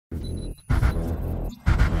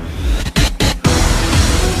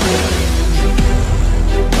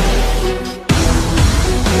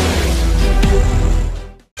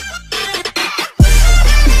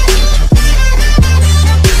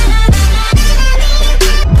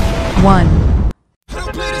1.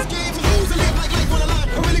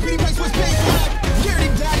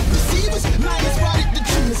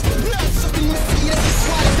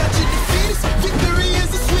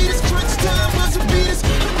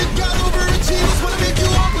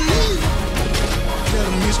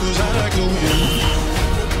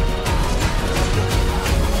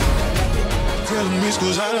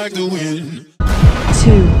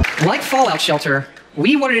 Like Fallout Shelter,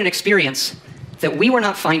 we wanted an experience that we were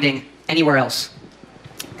not finding anywhere else.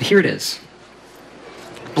 Here it is.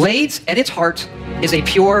 Blades, at its heart, is a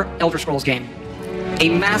pure Elder Scrolls game. A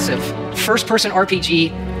massive first-person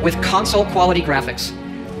RPG with console-quality graphics,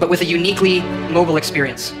 but with a uniquely mobile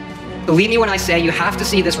experience. Believe me when I say you have to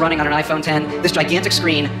see this running on an iPhone X. This gigantic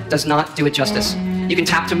screen does not do it justice. You can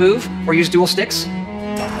tap to move or use dual sticks.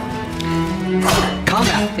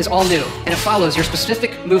 Combat is all new, and it follows your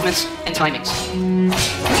specific movements and timings.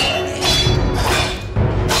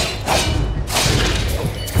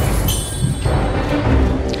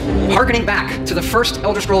 Harkening back to the first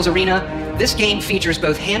Elder Scrolls Arena, this game features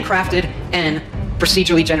both handcrafted and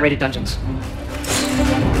procedurally generated dungeons.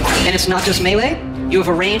 And it's not just melee, you have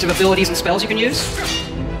a range of abilities and spells you can use.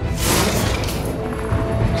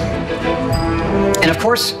 And of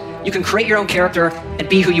course, you can create your own character and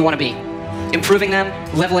be who you want to be. Improving them,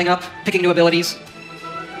 leveling up, picking new abilities.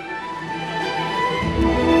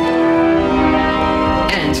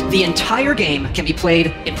 And the entire game can be played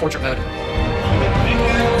in portrait mode.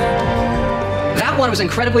 That one was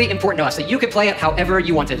incredibly important to us, that you could play it however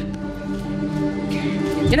you wanted.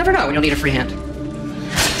 You never know when you'll need a free hand.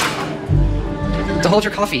 To hold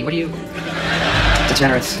your coffee, what are you?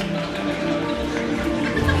 Degenerates.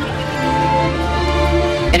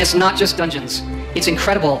 And it's not just dungeons. It's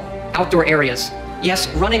incredible outdoor areas. Yes,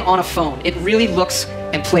 running on a phone. It really looks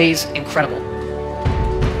and plays incredible.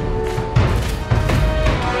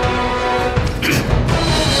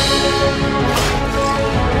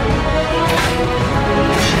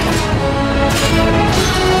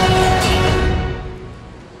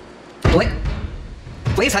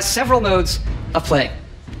 Blaze has several modes of play.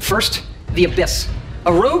 First, the Abyss,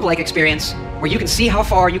 a roguelike experience where you can see how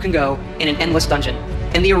far you can go in an endless dungeon.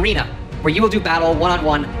 And the Arena, where you will do battle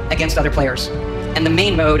one-on-one against other players. And the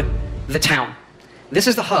main mode, the Town. This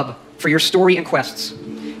is the hub for your story and quests.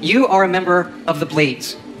 You are a member of the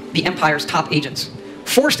Blades, the Empire's top agents.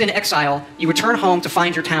 Forced into exile, you return home to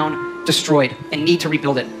find your town destroyed and need to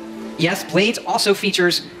rebuild it. Yes, Blades also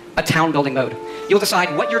features a town building mode. You'll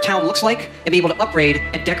decide what your town looks like and be able to upgrade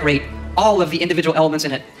and decorate all of the individual elements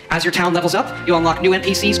in it. As your town levels up, you'll unlock new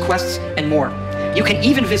NPCs, quests, and more. You can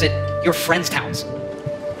even visit your friends' towns.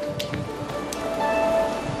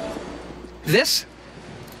 This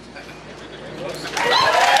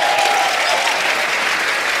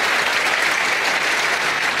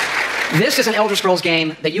is an Elder Scrolls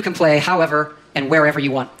game that you can play however and wherever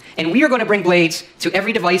you want. And we are going to bring Blades to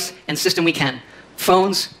every device and system we can.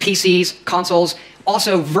 Phones, PCs, consoles,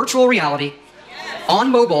 also virtual reality,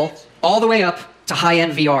 on mobile, all the way up to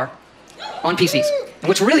high-end VR on PCs. And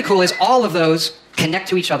what's really cool is all of those connect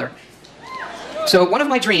to each other. So one of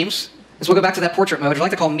my dreams is we'll go back to that portrait mode, which I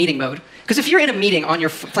like to call meeting mode. Because if you're in a meeting on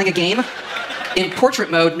your playing a game, in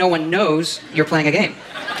portrait mode, no one knows you're playing a game.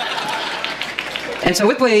 And so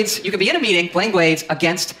with Blades, you can be in a meeting playing Blades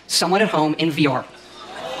against someone at home in VR.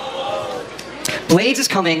 Blades is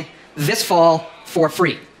coming this fall for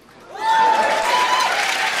free.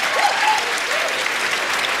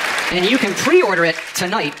 And you can pre-order it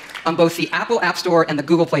tonight on both the Apple App Store and the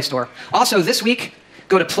Google Play Store. Also, this week,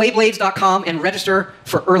 go to playblades.com and register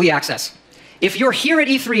for early access. If you're here at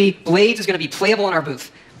E3, Blades is going to be playable in our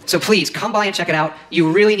booth. So please, come by and check it out.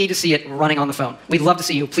 You really need to see it running on the phone. We'd love to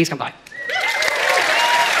see you. Please come by.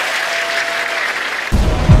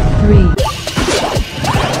 3.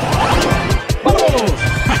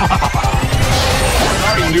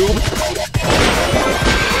 Sorry, noob.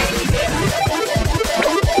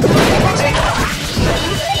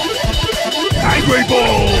 Angry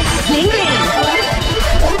Ball!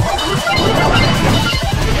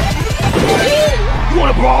 You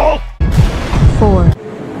wanna brawl? 4.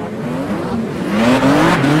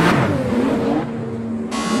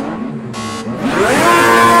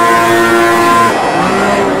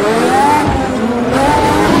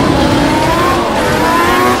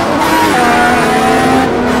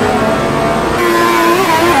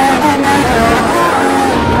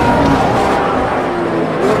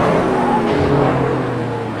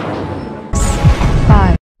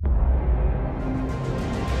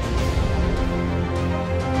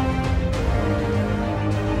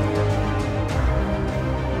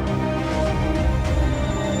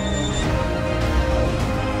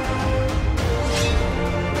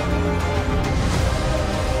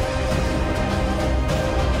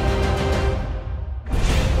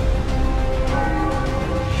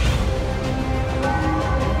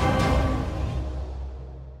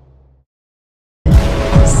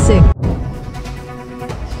 6.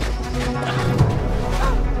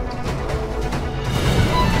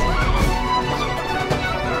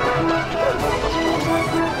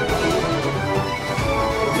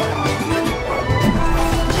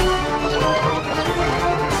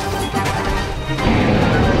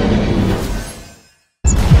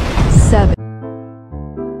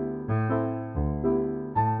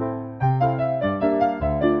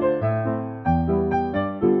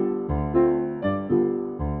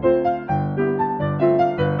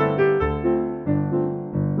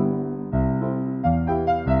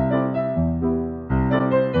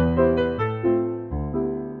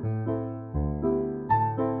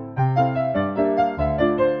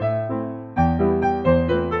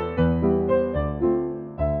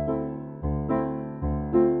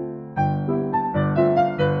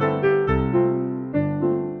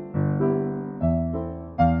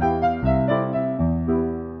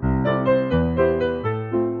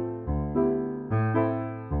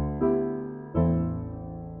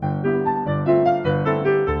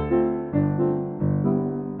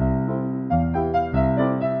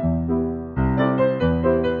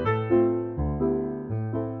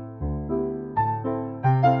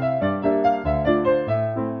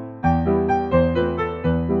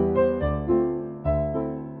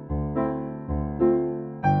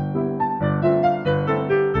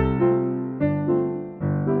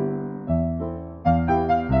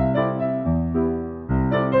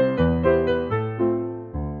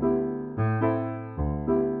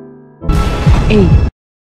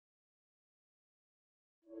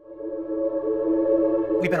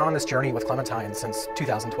 We've been on this journey with Clementine since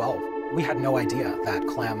 2012. We had no idea that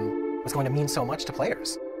Clem was going to mean so much to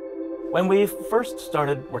players. When we first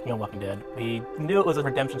started working on Walking Dead, we knew it was a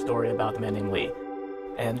redemption story about the man named Lee.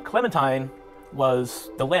 And Clementine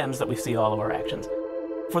was the lens that we see all of our actions.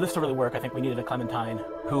 For this to really work, I think we needed a Clementine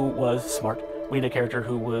who was smart. We needed a character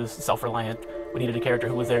who was self-reliant. We needed a character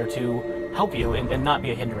who was there to help you and not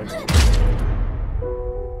be a hindrance.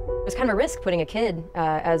 It was kind of a risk putting a kid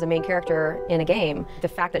as a main character in a game. The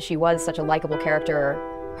fact that she was such a likable character,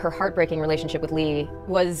 her heartbreaking relationship with Lee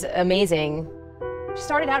was amazing. She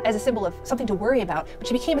started out as a symbol of something to worry about, but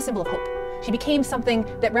she became a symbol of hope. She became something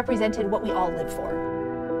that represented what we all live for.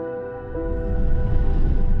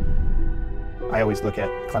 I always look at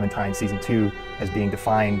Clementine Season 2 as being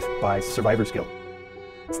defined by survivor's guilt.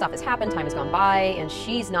 Stuff has happened, time has gone by, and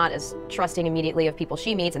she's not as trusting immediately of people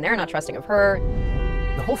she meets, and they're not trusting of her.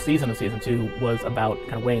 The whole season of Season 2 was about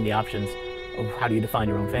kind of weighing the options of how do you define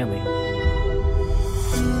your own family.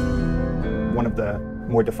 One of the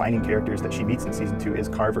more defining characters that she meets in Season 2 is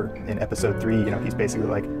Carver. In Episode 3, he's basically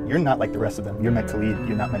like, you're not like the rest of them. You're meant to lead,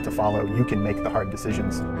 you're not meant to follow. You can make the hard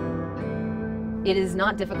decisions. It is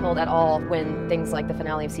not difficult at all when things like the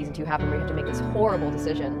finale of Season 2 happen where you have to make this horrible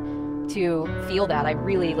decision to feel that. I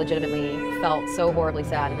really legitimately felt so horribly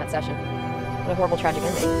sad in that session. What a horrible, tragic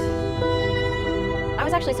ending. I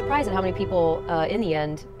was actually surprised at how many people, in the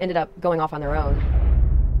end, ended up going off on their own.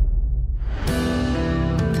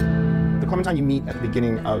 The Clementine you meet at the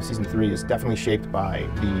beginning of Season 3 is definitely shaped by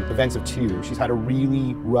the events of 2. She's had a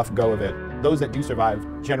really rough go of it. Those that do survive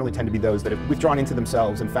generally tend to be those that have withdrawn into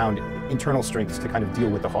themselves and found internal strengths to kind of deal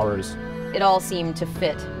with the horrors. It all seemed to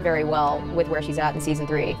fit very well with where she's at in Season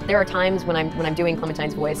 3. There are times when I'm doing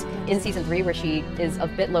Clementine's voice in Season 3 where she is a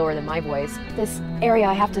bit lower than my voice. This area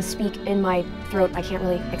I have to speak in my throat, I can't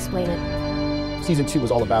really explain it. Season 2 was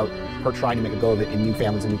all about her trying to make a go of it in new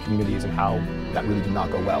families and new communities and how that really did not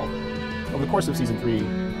go well. Over the course of Season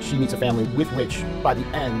 3, she meets a family with which, by the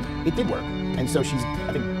end, it did work. And so she's,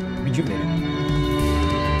 I think, rejuvenated.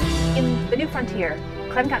 In The New Frontier,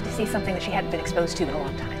 Clem got to see something that she hadn't been exposed to in a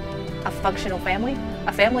long time. A functional family,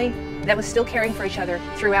 a family that was still caring for each other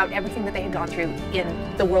throughout everything that they had gone through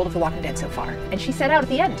in the world of The Walking Dead so far. And she set out at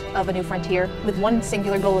the end of A New Frontier with one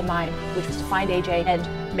singular goal in mind, which was to find AJ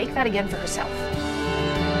and make that again for herself.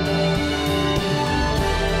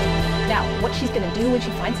 Now, what she's going to do when she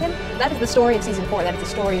finds him, that is the story of Season 4. That is the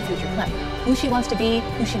story of future Clem. Who she wants to be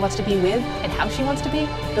with, and how she wants to be,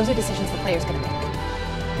 those are decisions the player's going to make.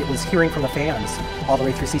 It was hearing from the fans all the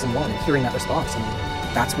way through Season 1 and hearing that response. And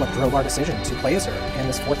that's what drove our decision to play as her in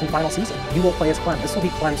this 4th and final season. You will play as Clem. This will be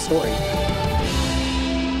Clem's story.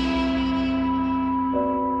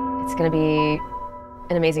 It's going to be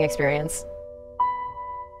an amazing experience.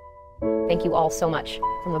 Thank you all so much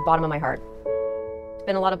from the bottom of my heart. It's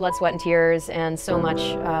been a lot of blood, sweat, and tears, and so much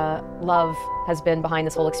love has been behind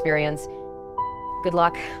this whole experience. Good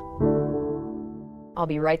luck. I'll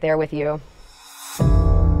be right there with you.